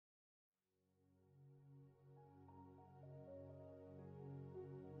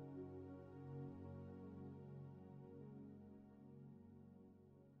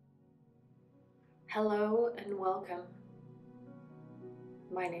Hello and welcome.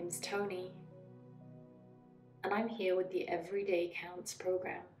 My name's Toni, and I'm here with the Everyday Counts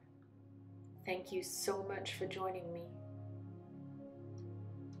program. Thank you so much for joining me.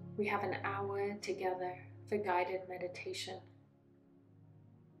 We have an hour together for guided meditation.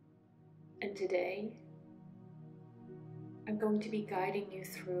 And today, I'm going to be guiding you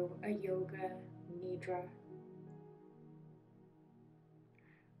through a Yoga Nidra.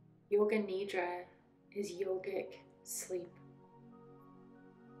 Yoga Nidra is yogic sleep.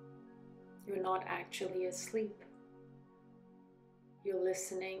 You're not actually asleep. You're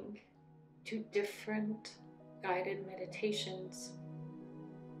listening to different guided meditations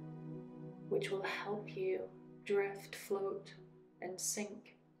which will help you drift, float, and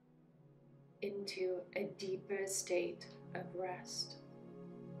sink into a deeper state of rest.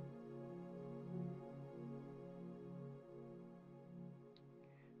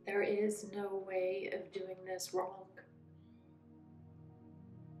 There is no way of doing this wrong.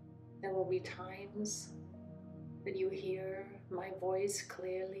 There will be times that you hear my voice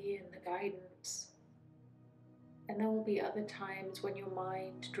clearly in the guidance, and there will be other times when your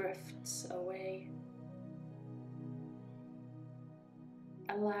mind drifts away.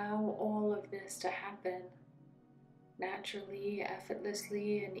 Allow all of this to happen naturally,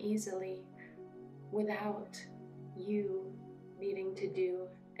 effortlessly, and easily without you needing to do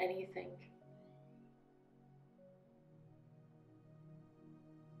anything.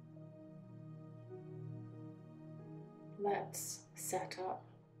 Let's set up.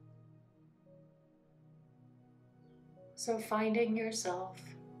 So finding yourself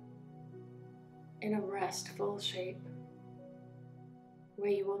in a restful shape where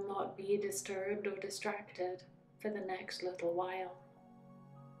you will not be disturbed or distracted for the next little while.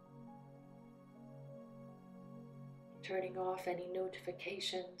 Turning off any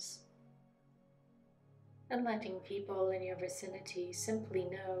notifications and letting people in your vicinity simply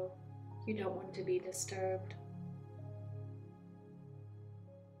know you don't want to be disturbed.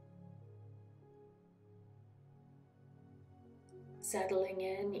 Settling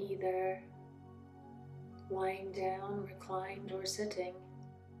in, either lying down, reclined, or sitting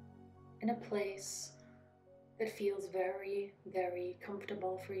in a place that feels very, very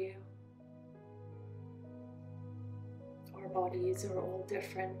comfortable for you. Our bodies are all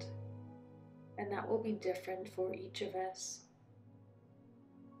different, and that will be different for each of us.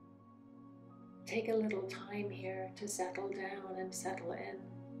 Take a little time here to settle down and settle in.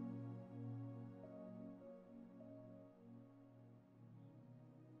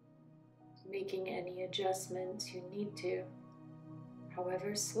 Making any adjustments you need to,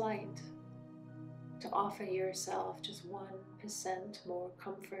 however slight, to offer yourself just 1% more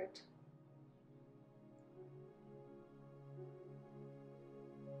comfort.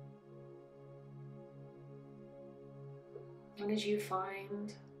 And as you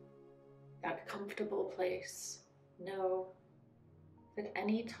find that comfortable place, know that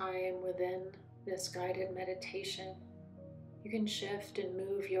any time within this guided meditation, you can shift and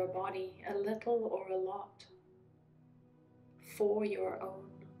move your body a little or a lot for your own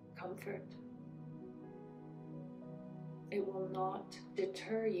comfort. It will not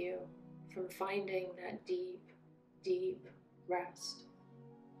deter you from finding that deep, deep rest.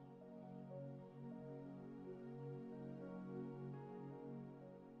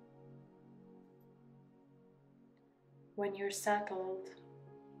 When you're settled,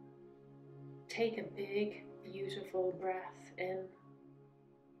 take a big, beautiful breath in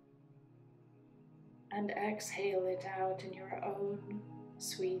and exhale it out in your own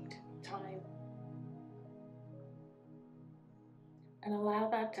sweet time. And allow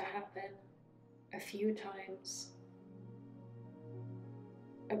that to happen a few times.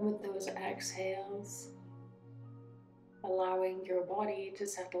 And with those exhales, allowing your body to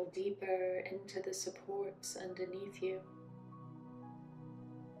settle deeper into the supports underneath you.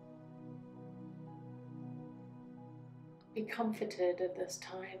 Be comforted at this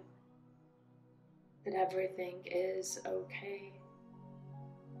time that everything is okay.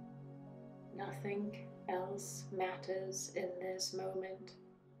 Nothing else matters in this moment.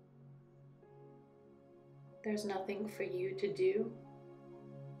 There's nothing for you to do,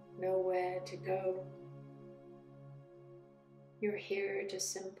 nowhere to go. You're here to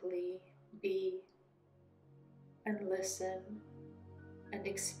simply be and listen and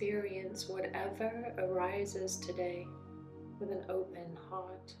experience whatever arises today with an open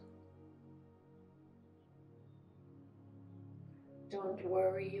heart. Don't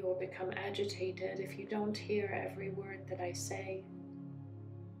worry or become agitated if you don't hear every word that I say.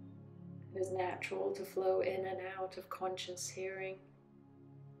 It is natural to flow in and out of conscious hearing.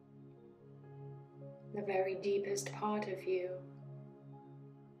 The very deepest part of you,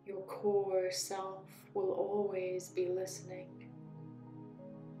 your core self, will always be listening.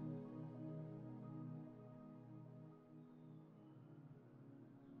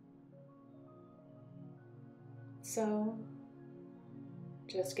 So,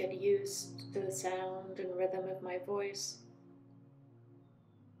 just get used to the sound and rhythm of my voice.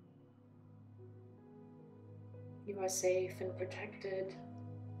 You are safe and protected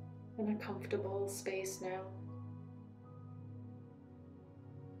in a comfortable space now,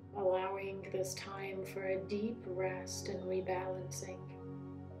 allowing this time for a deep rest and rebalancing,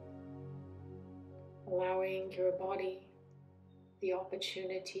 allowing your body the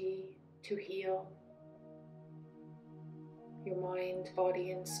opportunity to heal, your mind,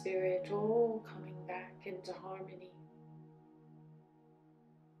 body, and spirit all coming back into harmony.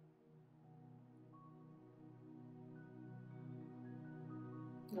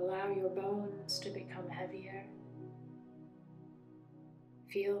 Allow your bones to become heavier.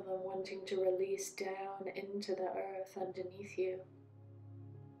 Feel them wanting to release down into the earth underneath you,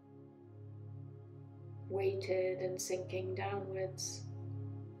 weighted and sinking downwards.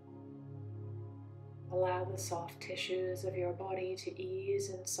 Allow the soft tissues of your body to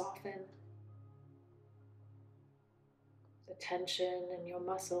ease and soften. The tension in your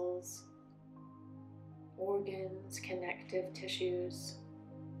muscles, organs, connective tissues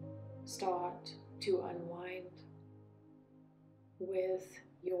start to unwind with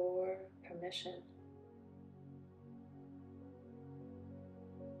your permission.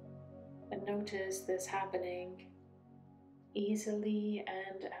 And notice this happening easily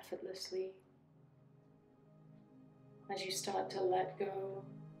and effortlessly as you start to let go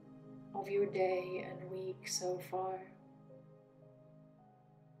of your day and week so far.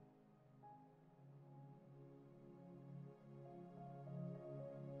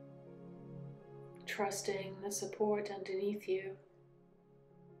 Trusting the support underneath you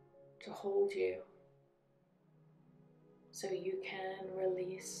to hold you so you can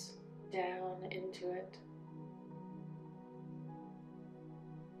release down into it.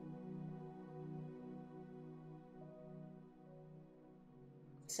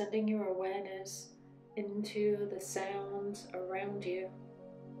 Sending your awareness into the sounds around you,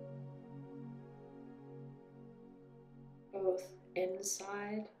 both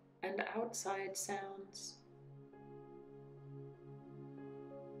inside and outside sounds,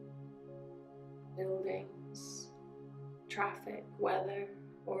 buildings, traffic, weather,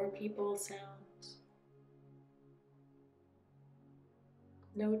 or people sounds.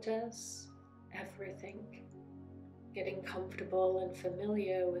 Notice everything, getting comfortable and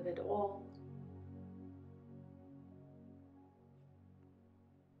familiar with it all.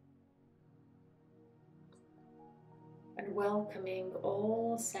 And welcoming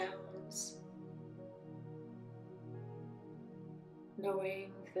all sounds,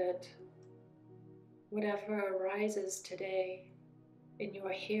 knowing that whatever arises today in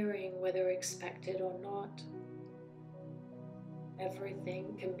your hearing, whether expected or not,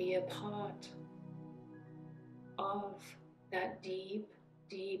 everything can be a part of that deep,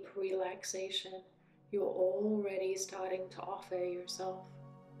 deep relaxation you're already starting to offer yourself.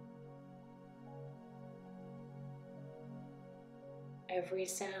 Every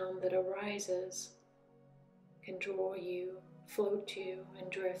sound that arises can draw you, float you, and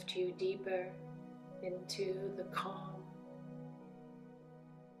drift you deeper into the calm.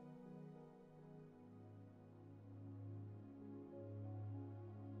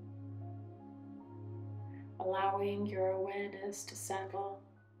 Allowing your awareness to settle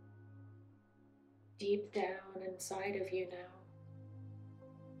deep down inside of you now,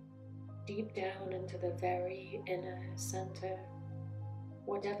 deep down into the very inner center,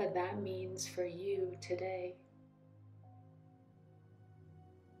 whatever that means for you today.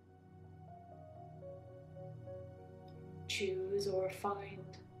 Choose or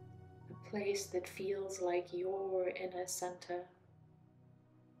find a place that feels like your inner center.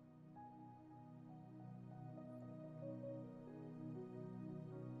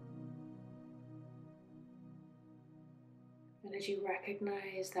 And as you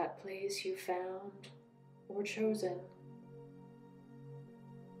recognize that place you found or chosen,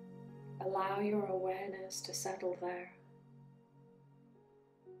 allow your awareness to settle there.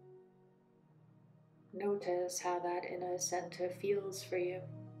 Notice how that inner center feels for you.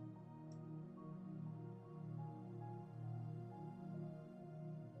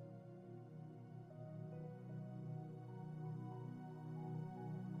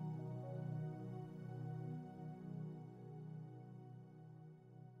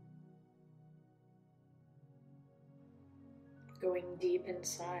 Going deep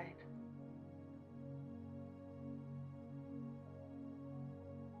inside,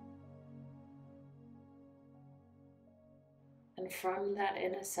 And from that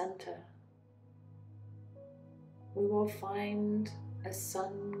inner center, we will find a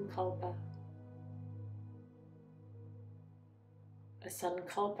sankalpa. A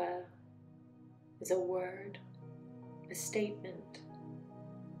sankalpa is a word, a statement,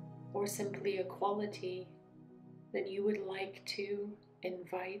 or simply a quality that you would like to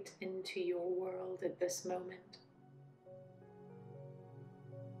invite into your world at this moment.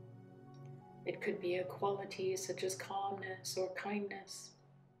 It could be a quality such as calmness or kindness.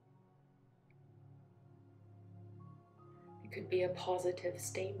 It could be a positive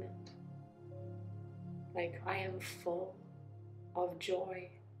statement, like I am full of joy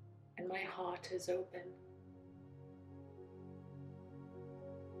and my heart is open,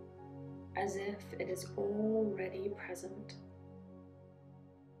 as if it is already present.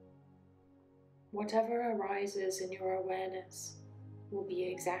 Whatever arises in your awareness will be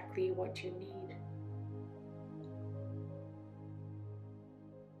exactly what you need.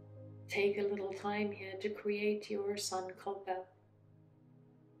 Take a little time here to create your sankalpa,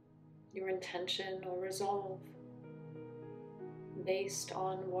 your intention or resolve, based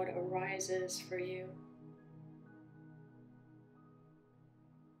on what arises for you.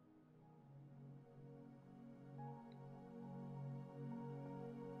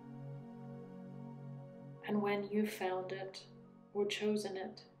 And when you've found it or chosen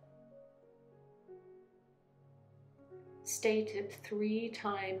it, state it 3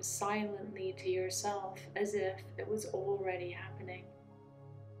 times silently to yourself as if it was already happening.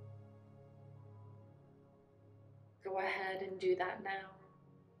 Go ahead and do that now.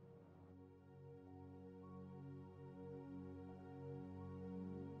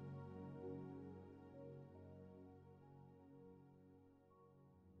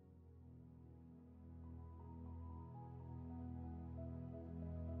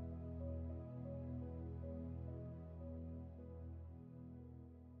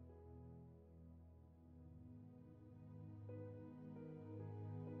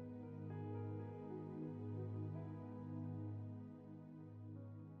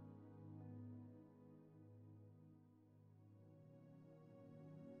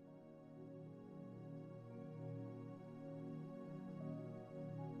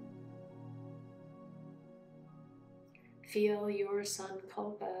 Feel your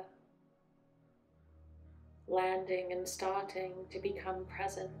sankalpa landing and starting to become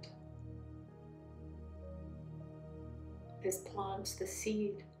present. This plants the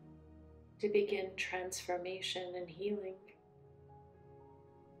seed to begin transformation and healing.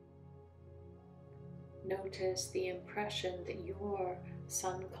 Notice the impression that your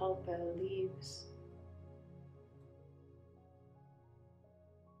sankalpa leaves.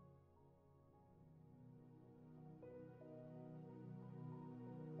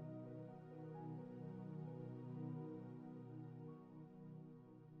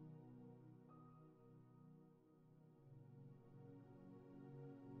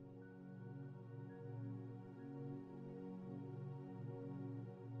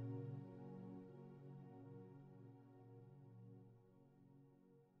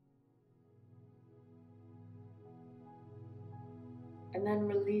 And then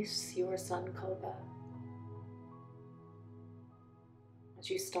release your sankalpa as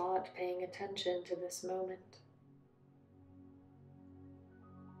you start paying attention to this moment.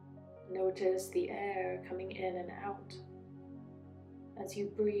 Notice the air coming in and out as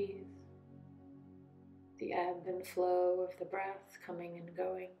you breathe, the ebb and flow of the breath coming and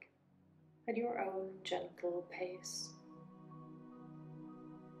going at your own gentle pace.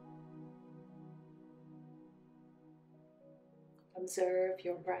 Observe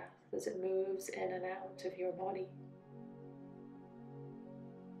your breath as it moves in and out of your body.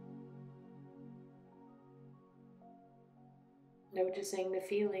 Noticing the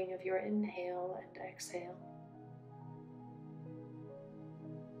feeling of your inhale and exhale.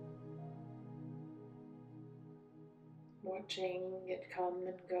 Watching it come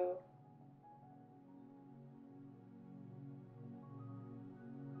and go.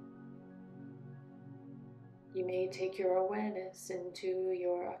 You may take your awareness into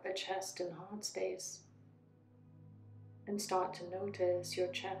your upper chest and heart space and start to notice your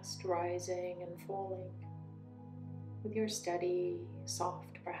chest rising and falling with your steady,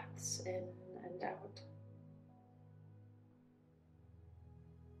 soft breaths in and out.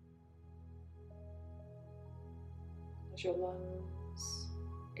 As your lungs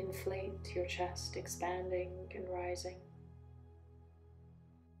inflate, your chest expanding and rising.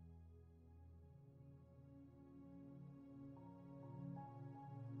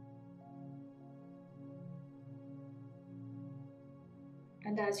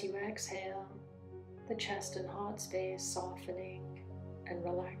 And as you exhale, the chest and heart space softening and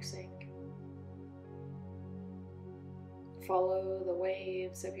relaxing. Follow the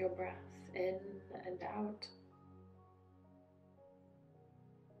waves of your breath in and out.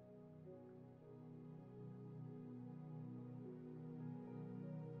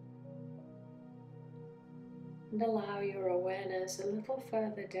 And allow your awareness a little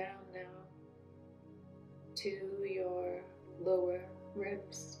further down now to your lower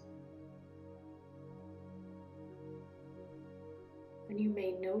ribs. And you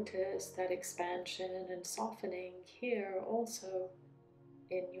may notice that expansion and softening here also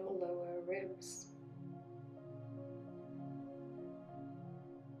in your lower ribs.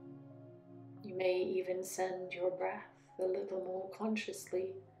 You may even send your breath a little more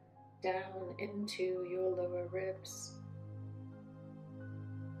consciously down into your lower ribs,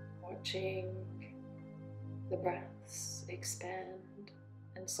 watching the breaths expand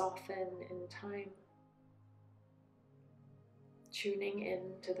and soften in time, tuning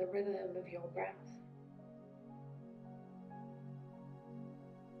into the rhythm of your breath.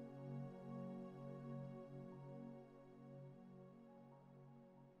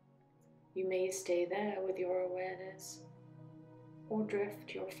 You may stay there with your awareness, or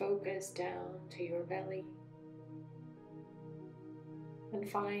drift your focus down to your belly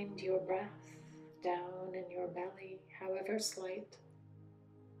and find your breath down in your belly, however slight.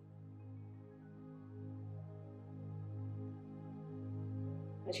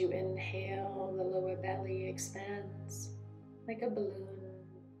 As you inhale, the lower belly expands like a balloon,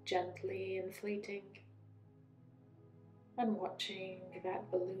 gently inflating, and watching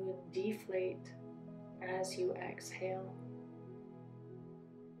that balloon deflate as you exhale.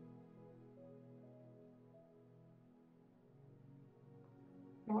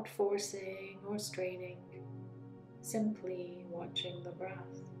 Not forcing or straining, simply watching the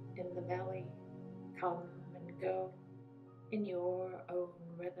breath in the belly come and go in your own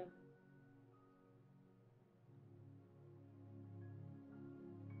rhythm.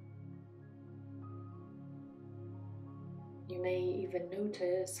 You may even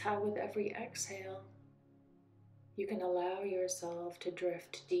notice how with every exhale, you can allow yourself to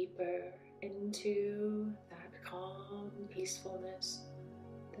drift deeper into that calm peacefulness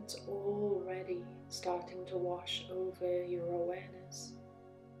that's already starting to wash over your awareness.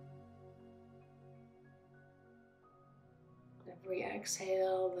 Every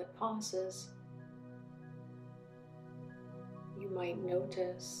exhale that passes, you might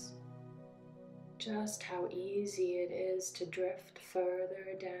notice just how easy it is to drift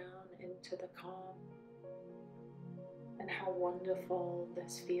further down into the calm, and how wonderful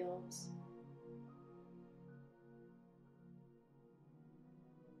this feels.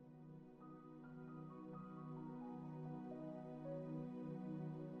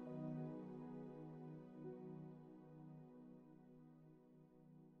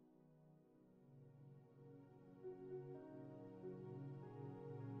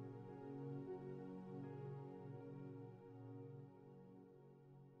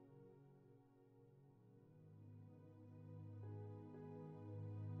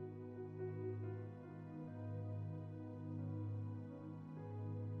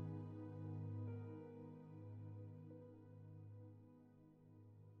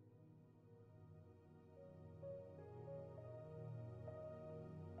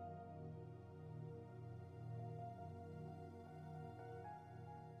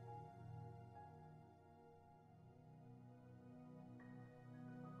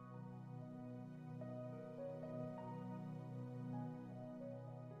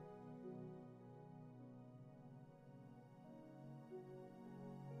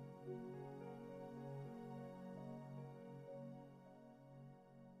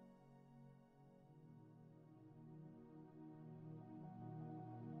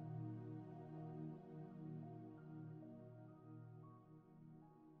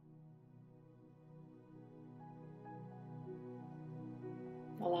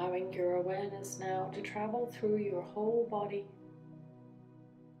 Allowing your awareness now to travel through your whole body.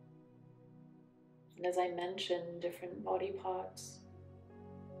 And as I mentioned different body parts,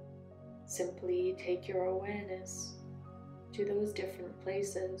 simply take your awareness to those different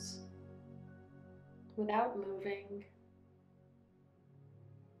places without moving.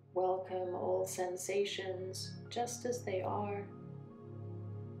 Welcome all sensations just as they are.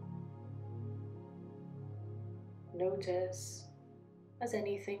 Notice as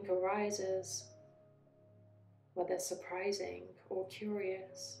anything arises, whether surprising or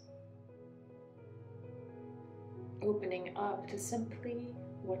curious, opening up to simply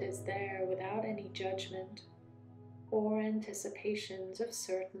what is there without any judgment, or anticipations of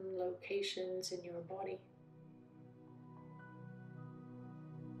certain locations in your body.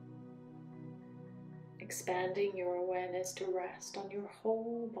 Expanding your awareness to rest on your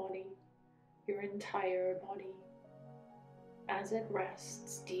whole body, your entire body, as it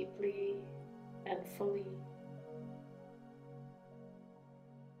rests deeply and fully.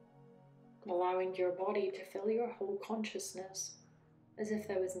 Allowing your body to fill your whole consciousness as if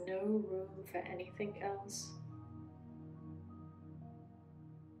there was no room for anything else.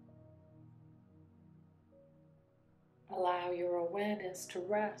 Allow your awareness to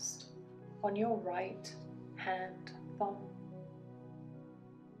rest on your right hand thumb.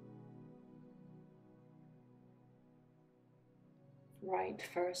 Right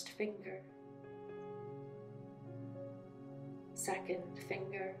first finger, second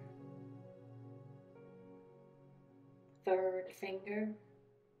finger, third finger,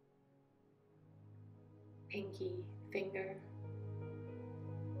 pinky finger.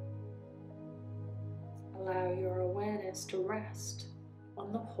 Allow your awareness to rest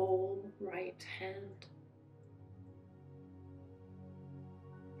on the whole right hand,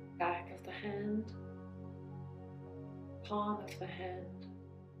 back of the hand, palm of the hand,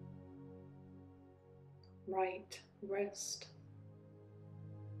 right wrist,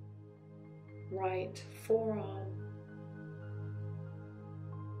 right forearm,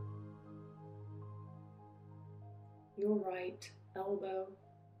 your right elbow,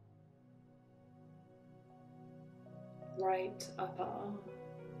 right upper arm,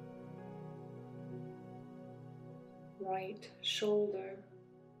 right shoulder,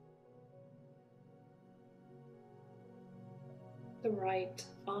 the right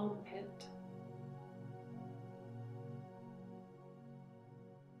armpit,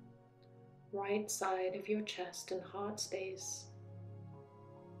 right side of your chest and heart space,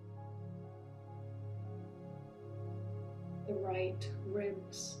 the right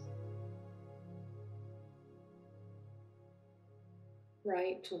ribs,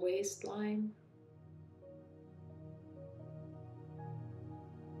 right waistline,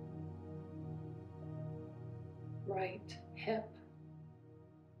 right hip,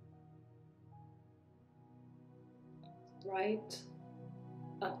 right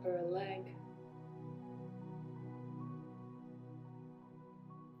upper leg,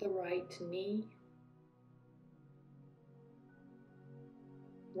 the right knee,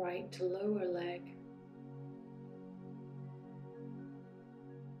 right lower leg,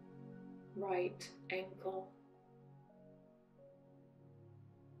 right ankle,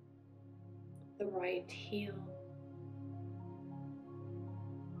 the right heel,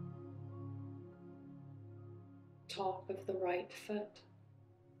 top of the right foot,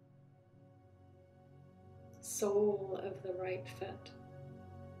 sole of the right foot,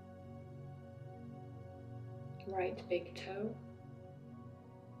 right big toe,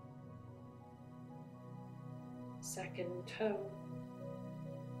 second toe,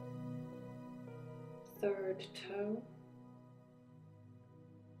 third toe,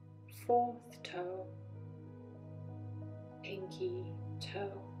 fourth toe, pinky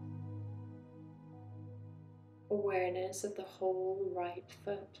toe. Awareness of the whole right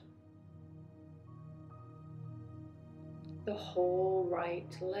foot, the whole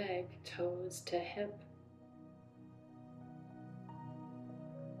right leg, toes to hip,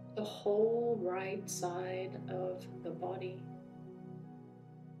 the whole right side of the body.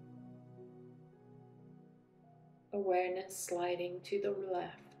 Awareness sliding to the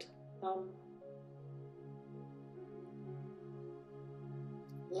left thumb,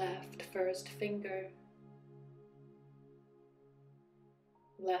 left first finger,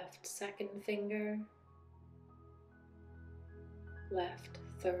 left second finger, left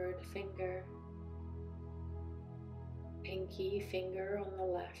third finger, pinky finger on the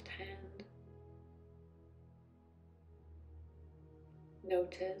left hand.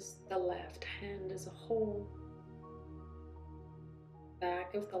 Notice the left hand as a whole,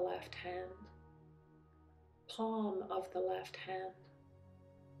 back of the left hand, palm of the left hand,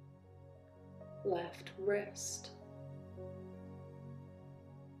 left wrist,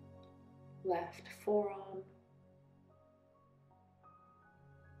 left forearm,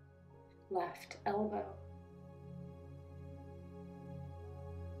 left elbow,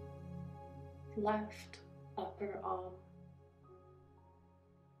 left upper arm.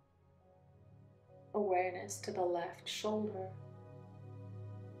 Awareness to the left shoulder,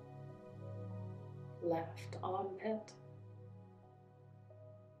 left armpit,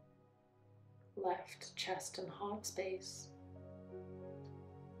 left chest and heart space,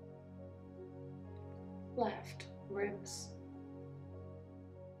 left ribs,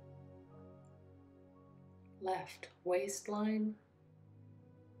 left waistline,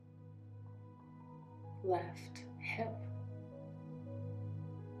 left hip,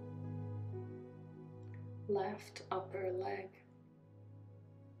 left upper leg,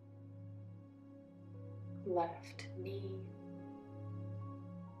 left knee,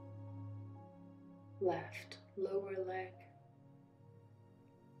 left lower leg,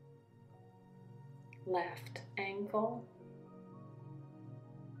 left ankle,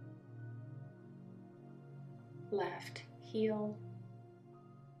 left heel,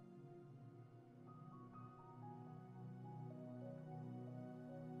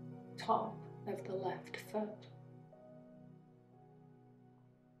 top of the left foot,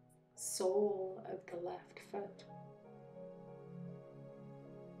 sole of the left foot,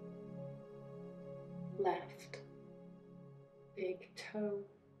 left big toe,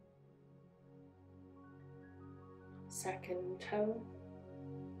 second toe,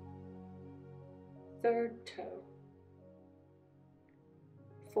 third toe,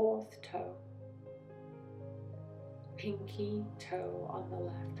 fourth toe, pinky toe on the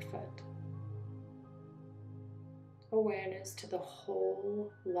left foot. Awareness to the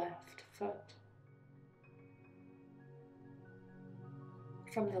whole left foot.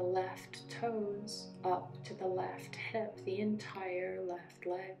 From the left toes up to the left hip, the entire left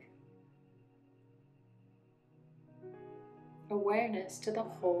leg. Awareness to the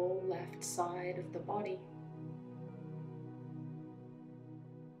whole left side of the body.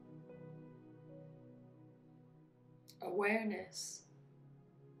 Awareness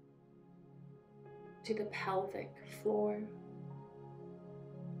to the pelvic floor.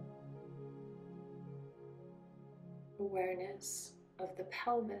 Awareness of the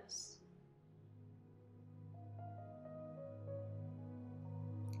pelvis.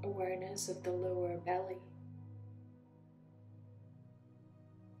 Awareness of the lower belly.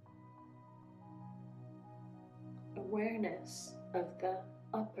 Awareness of the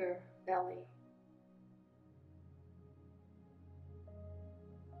upper belly.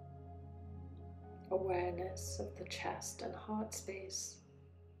 Awareness of the chest and heart space.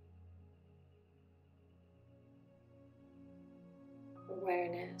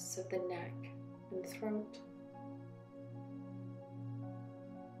 Awareness of the neck and throat.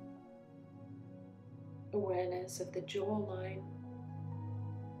 Awareness of the jawline,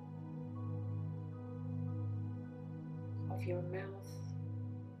 of your mouth,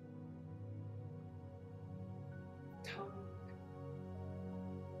 tongue,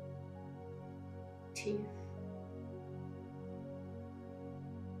 teeth,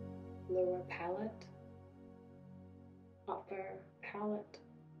 lower palate, upper palate,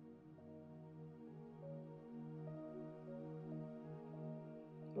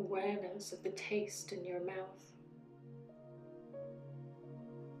 awareness of the taste in your mouth,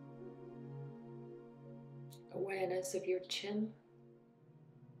 awareness of your chin,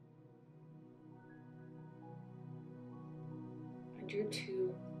 and your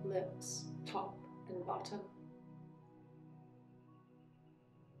two lips, top and bottom.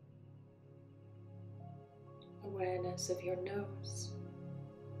 Awareness of your nose.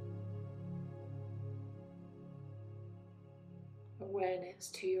 Awareness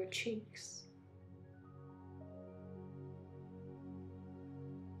to your cheeks.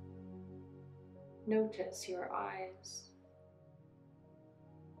 Notice your eyes,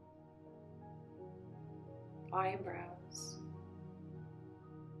 eyebrows,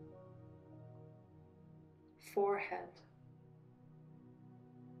 forehead,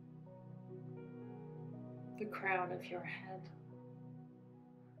 the crown of your head,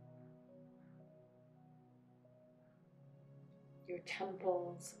 your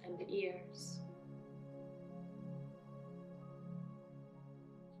temples and ears.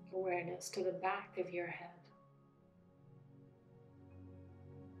 Awareness to the back of your head,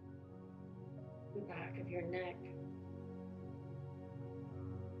 the back of your neck,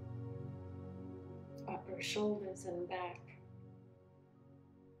 upper shoulders and back,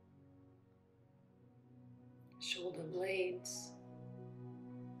 shoulder blades.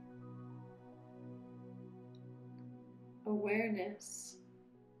 Awareness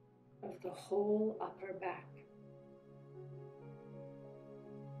of the whole upper back,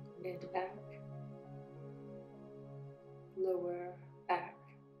 mid-back, lower back.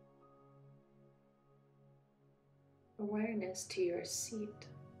 Awareness to your seat.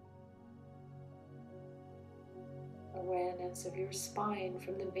 Awareness of your spine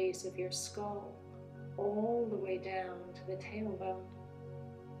from the base of your skull all the way down to the tailbone.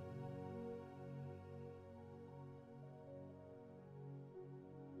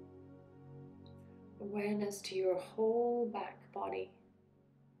 Awareness to your whole back body,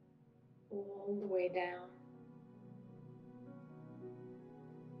 all the way down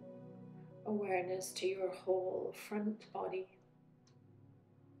Awareness to your whole front body.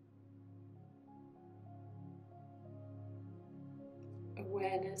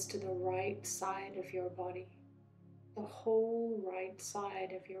 Awareness to the right side of your body, the whole right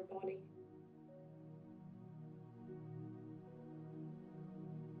side of your body.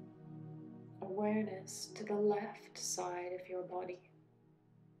 Awareness to the left side of your body.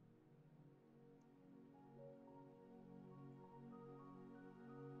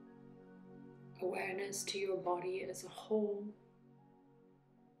 Awareness to your body as a whole,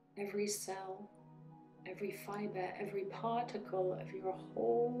 every cell, every fiber, every particle of your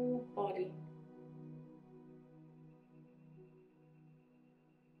whole body.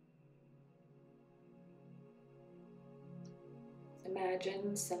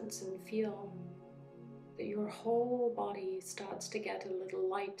 Imagine, sense, and feel that your whole body starts to get a little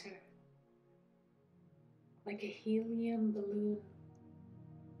lighter, like a helium balloon.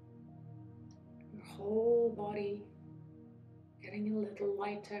 Your whole body getting a little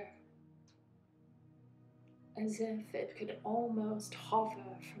lighter, as if it could almost hover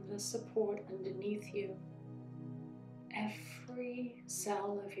from the support underneath you. Every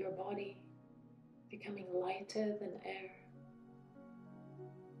cell of your body becoming lighter than air.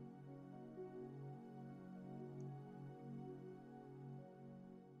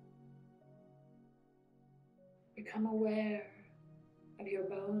 Become aware of your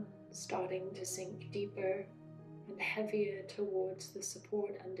bones starting to sink deeper and heavier towards the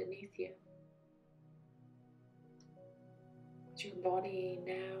support underneath you. As your body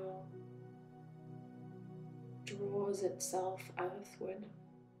now draws itself earthward,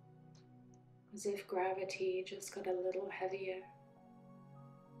 as if gravity just got a little heavier.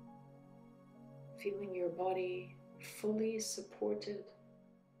 Feeling your body fully supported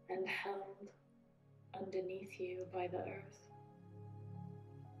and held underneath you by the earth.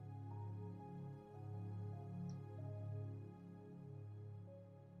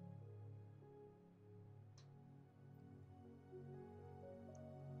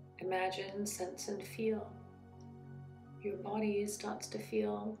 Imagine, sense, and feel. Your body starts to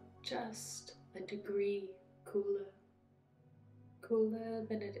feel just a degree cooler, cooler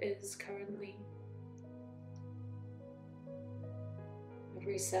than it is currently.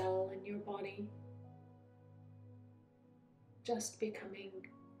 Every cell in your body just becoming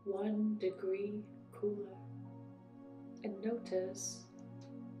 1 degree cooler. And notice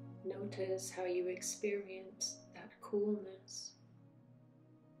how you experience that coolness.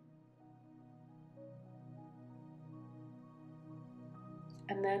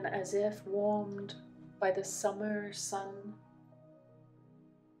 And then, as if warmed by the summer sun,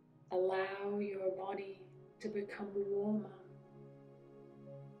 allow your body to become warmer.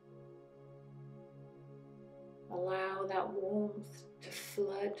 Allow that warmth to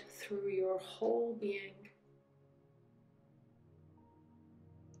flood through your whole being.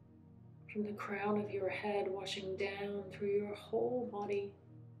 From the crown of your head, washing down through your whole body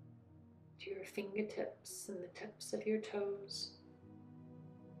to your fingertips and the tips of your toes.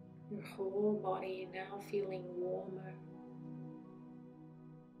 Your whole body now feeling warmer.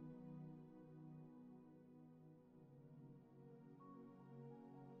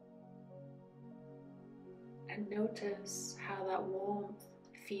 And notice how that warmth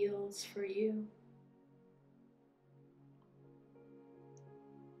feels for you.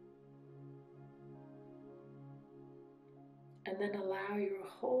 And then allow your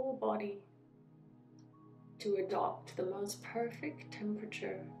whole body to adopt the most perfect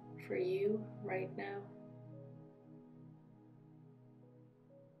temperature for you right now.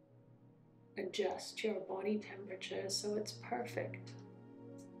 Adjust your body temperature so it's perfect.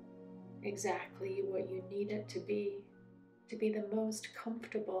 Exactly what you need it to be the most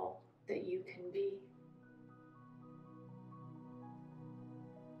comfortable that you can be.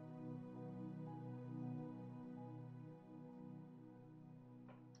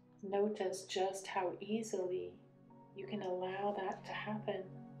 Notice just how easily you can allow that to happen,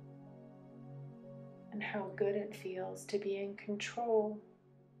 and how good it feels to be in control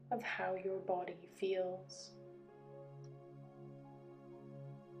of how your body feels.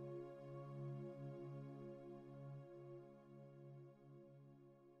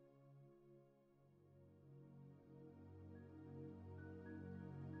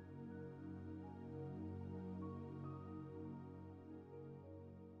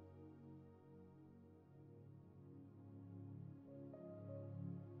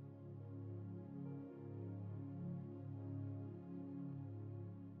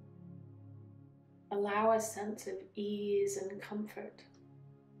 Allow a sense of ease and comfort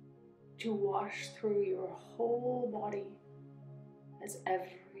to wash through your whole body as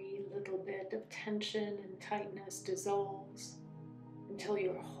every little bit of tension and tightness dissolves until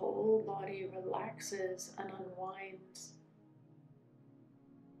your whole body relaxes and unwinds.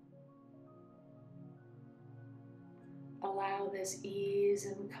 Allow this ease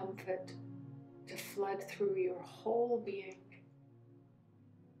and comfort to flood through your whole being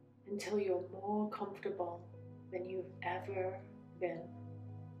until you're more comfortable than you've ever been.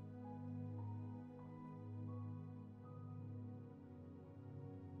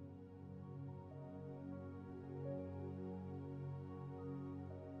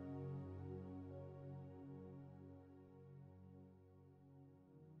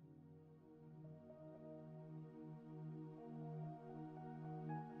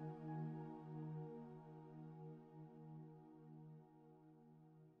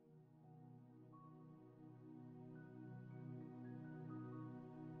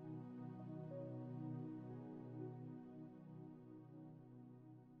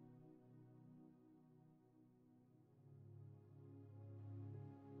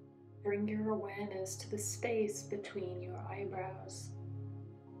 Bring your awareness to the space between your eyebrows,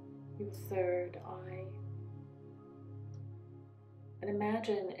 your third eye. And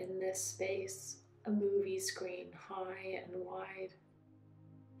imagine in this space a movie screen high and wide,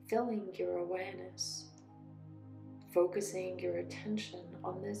 filling your awareness, focusing your attention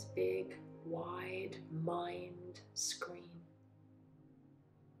on this big, wide mind screen.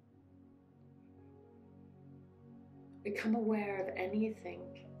 Become aware of anything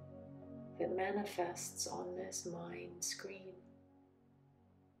that manifests on this mind screen,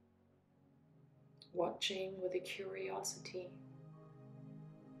 watching with a curiosity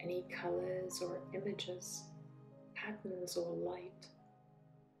any colors or images, patterns or light.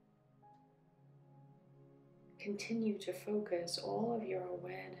 Continue to focus all of your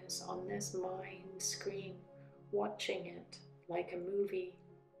awareness on this mind screen, watching it like a movie.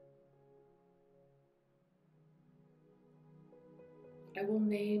 I will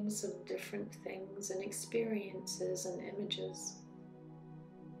name some different things and experiences and images.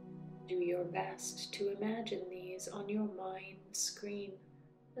 Do your best to imagine these on your mind screen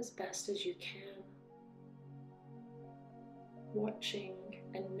as best as you can, watching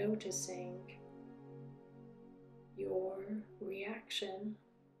and noticing your reaction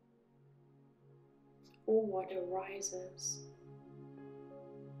or what arises.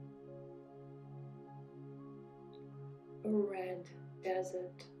 A red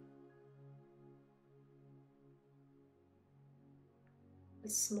desert, a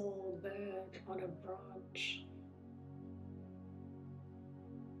small bird on a branch,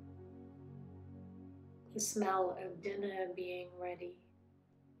 the smell of dinner being ready,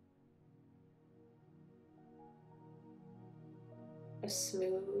 a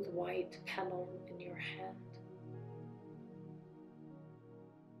smooth white pebble in your hand,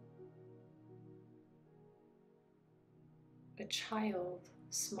 a child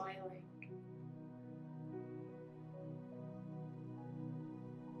smiling,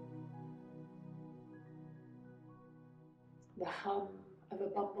 the hum of a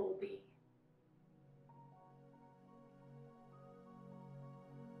bumblebee,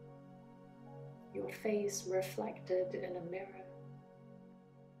 your face reflected in a mirror,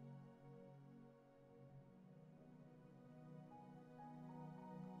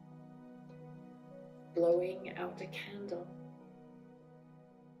 blowing out a candle,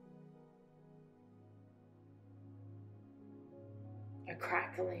 a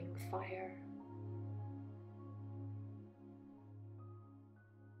crackling fire,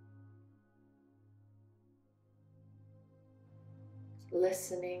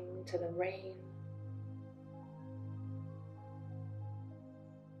 listening to the rain,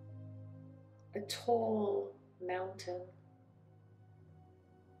 a tall mountain,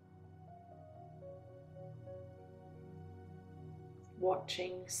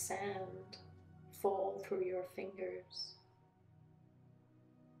 watching sand fall through your fingers,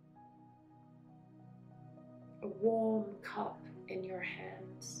 a warm cup in your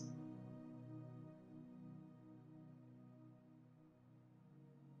hands,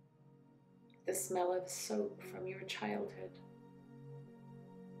 the smell of soap from your childhood,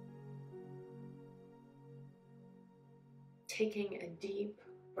 taking a deep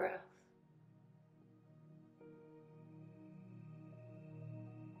breath,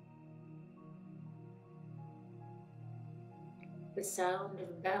 the sound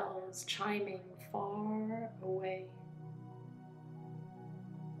of bells chiming far away,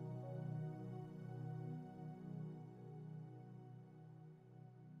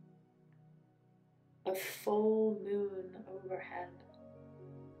 a full moon overhead,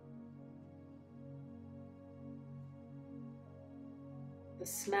 the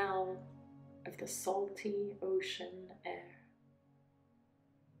smell of the salty ocean air.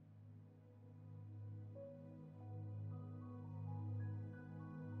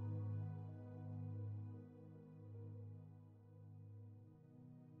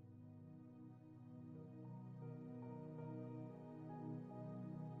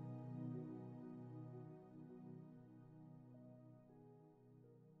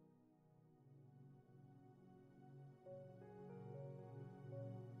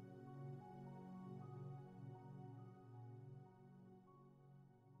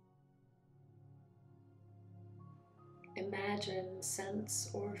 Imagine,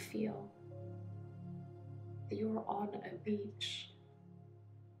 sense, or feel that you're on a beach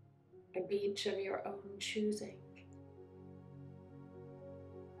of your own choosing,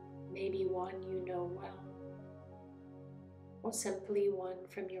 maybe one you know well, or simply one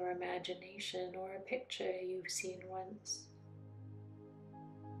from your imagination or a picture you've seen once.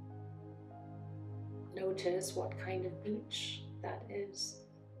 Notice what kind of beach that is.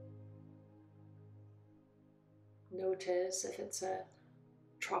 Notice if it's a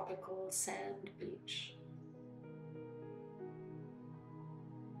tropical sand beach,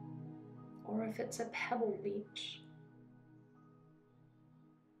 or if it's a pebble beach.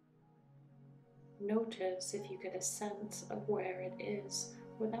 Notice if you get a sense of where it is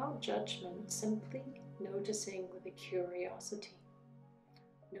without judgment, simply noticing with a curiosity.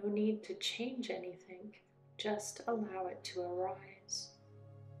 No need to change anything, just allow it to arise.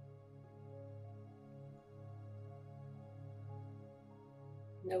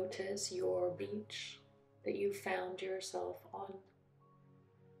 Notice your beach that you found yourself on.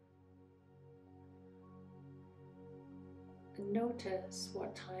 And notice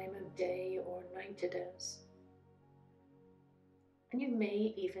what time of day or night it is. And you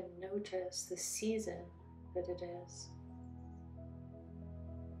may even notice the season that it is.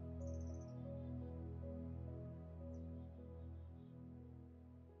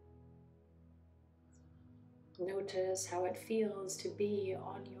 Notice how it feels to be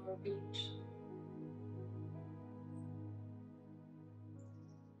on your beach.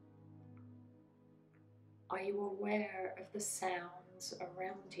 Are you aware of the sounds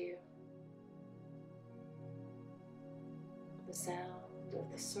around you? The sound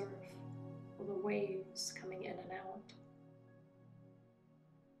of the surf or the waves coming in and out.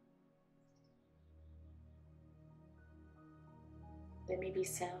 There may be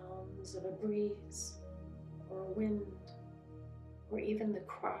sounds of a breeze or a wind, or even the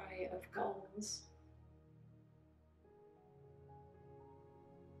cry of gulls.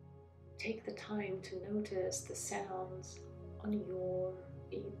 Take the time to notice the sounds on your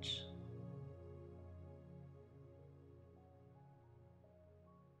beach.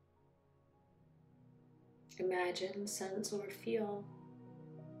 Imagine, sense, or feel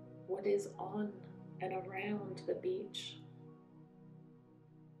what is on and around the beach.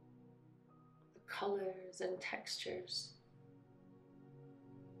 The colors and textures.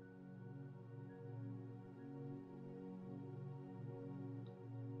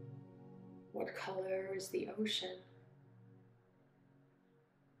 What color is the ocean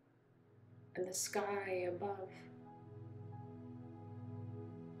and the sky above?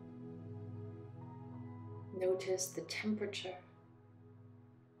 Notice the temperature.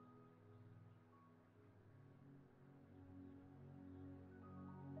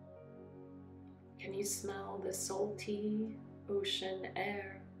 Can you smell the salty ocean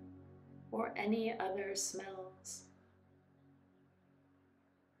air or any other smells?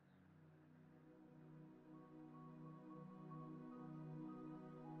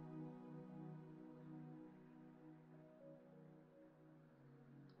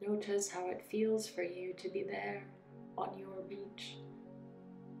 Notice how it feels for you to be there on your beach.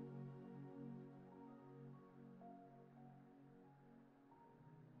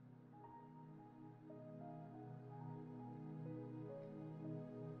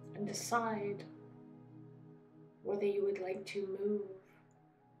 And decide whether you would like to move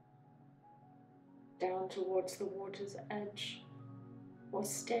down towards the water's edge or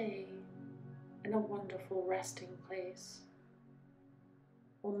stay in a wonderful resting place.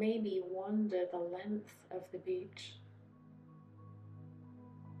 Or maybe wander the length of the beach.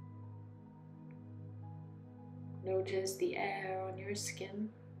 Notice the air on your skin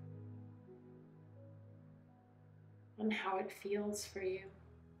and how it feels for you.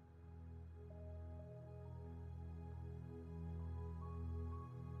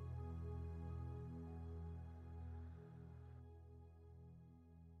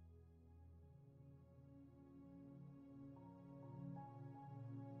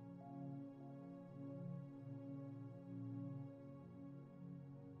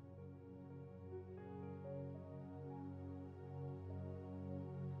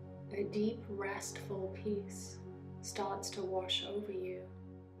 a deep, restful peace starts to wash over you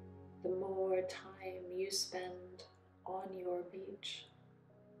the more time you spend on your beach.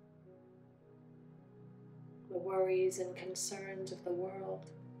 The worries and concerns of the world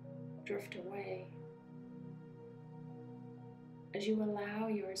drift away as you allow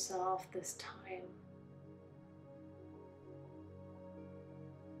yourself this time.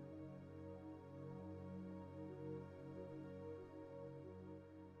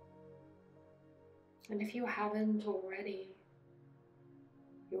 And if you haven't already,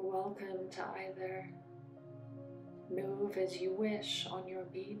 you're welcome to either move as you wish on your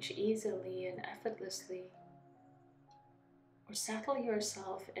beach easily and effortlessly, or settle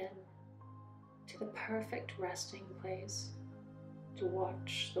yourself in to the perfect resting place to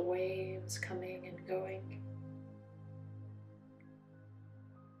watch the waves coming and going.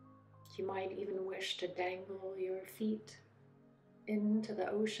 You might even wish to dangle your feet into the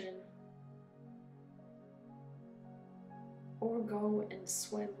ocean, or go and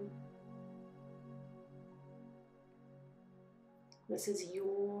swim. This is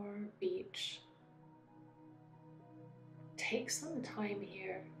your beach. Take some time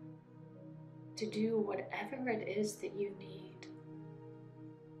here to do whatever it is that you need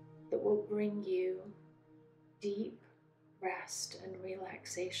that will bring you deep rest and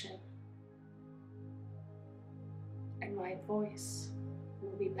relaxation. And my voice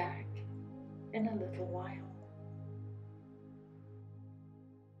will be back in a little while.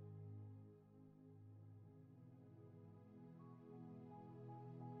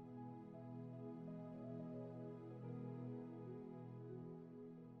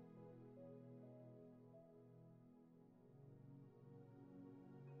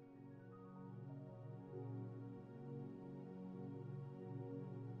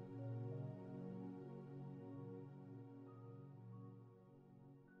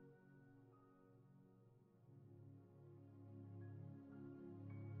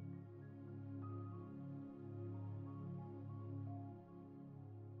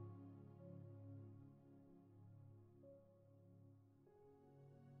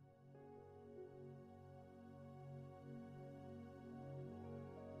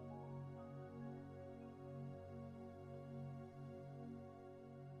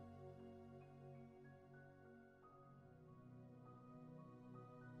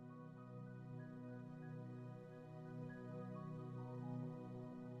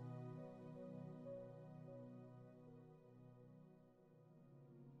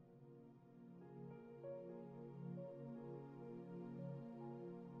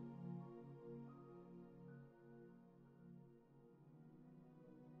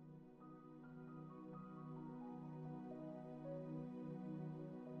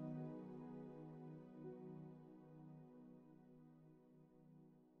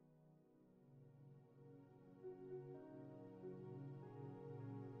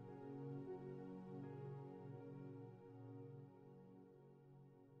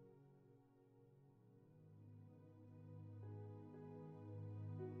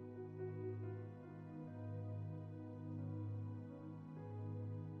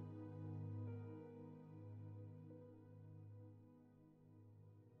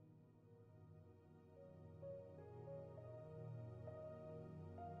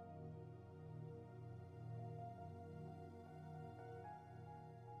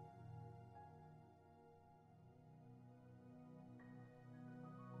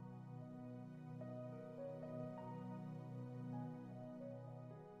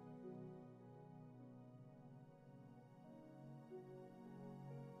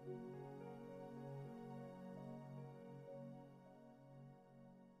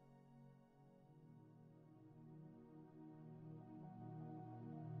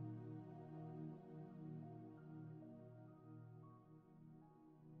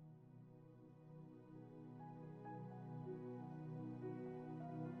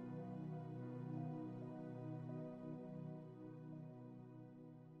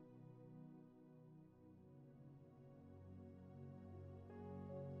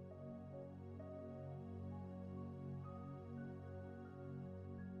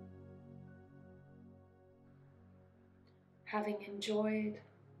 Having enjoyed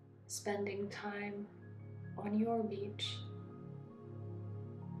spending time on your beach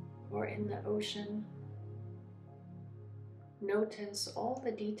or in the ocean, notice all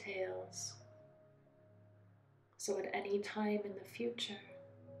the details so at any time in the future,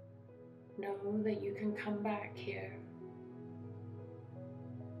 know that you can come back here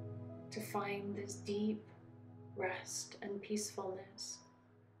to find this deep rest and peacefulness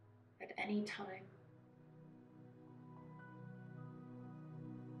at any time.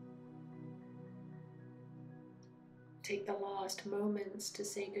 Take the last moments to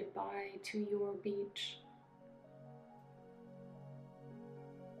say goodbye to your beach.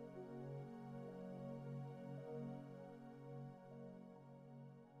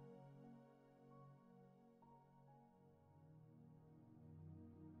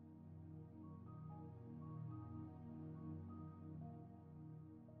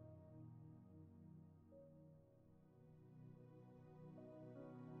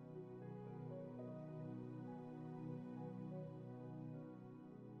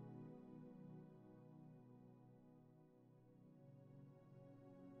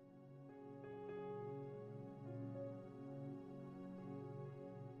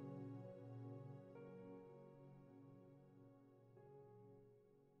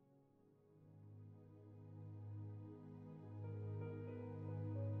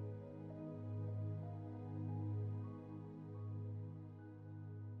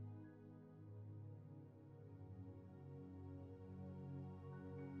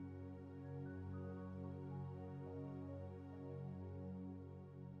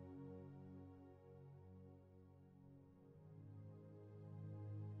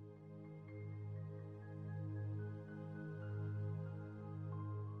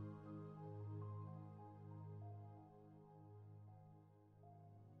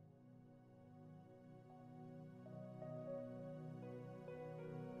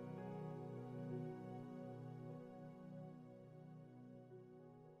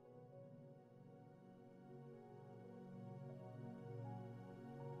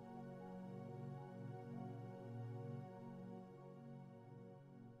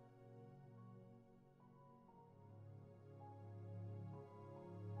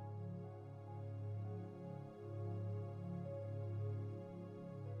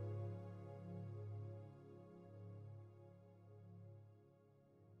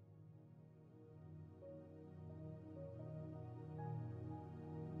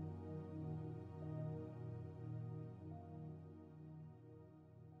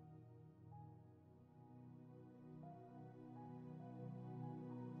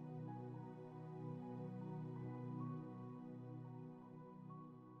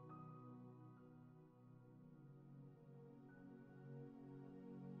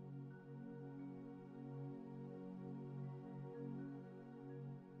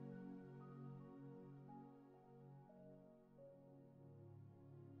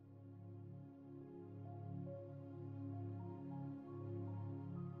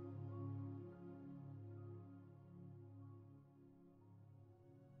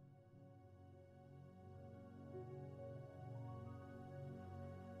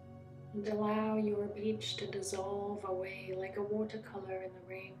 And allow your beach to dissolve away like a watercolor in the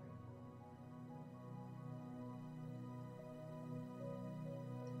rain.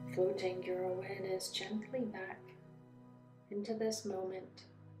 Floating your awareness gently back into this moment.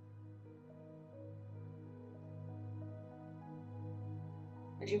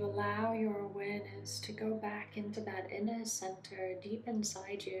 As you allow your awareness to go back into that inner center deep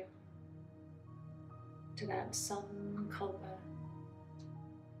inside you, to that sankalpa,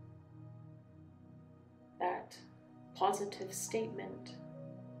 that positive statement,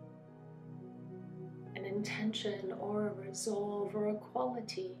 an intention or a resolve or a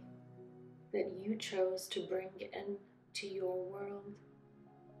quality that you chose to bring into your world.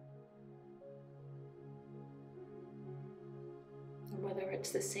 And whether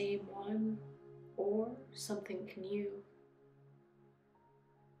it's the same one or something new.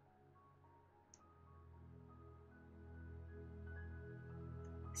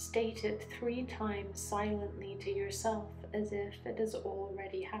 State it 3 times silently to yourself as if it is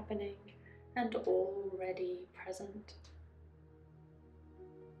already happening and already present.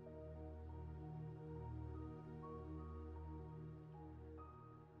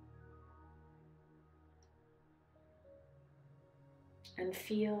 And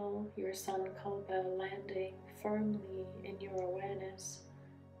feel your sankalpa landing firmly in your awareness,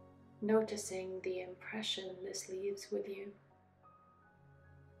 noticing the impression this leaves with you.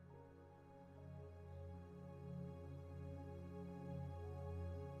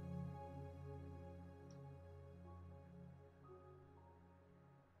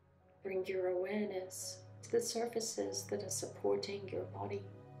 Bring your awareness to the surfaces that are supporting your body.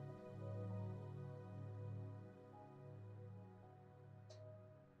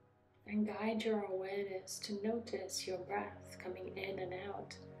 And guide your awareness to notice your breath coming in and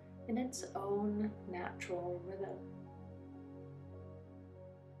out in its own natural rhythm.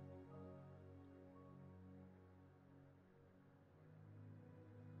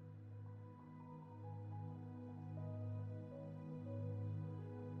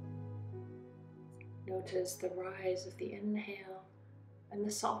 Notice the rise of the inhale and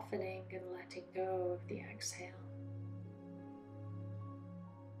the softening and letting go of the exhale.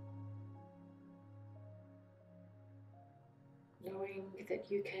 Knowing that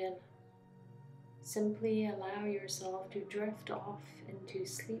you can simply allow yourself to drift off into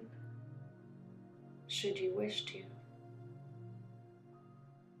sleep, should you wish to.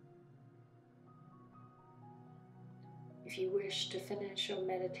 If you wish to finish your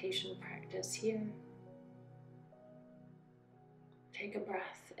meditation practice here, take a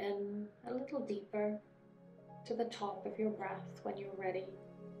breath in a little deeper to the top of your breath when you're ready,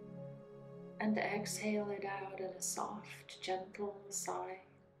 and exhale it out in a soft, gentle sigh,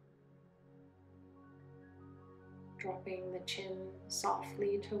 dropping the chin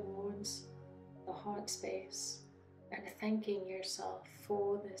softly towards the heart space and thanking yourself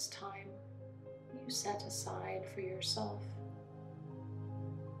for this time you set aside for yourself.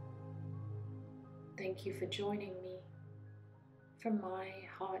 Thank you for joining me. From my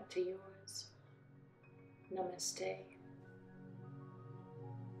heart to yours. Namaste.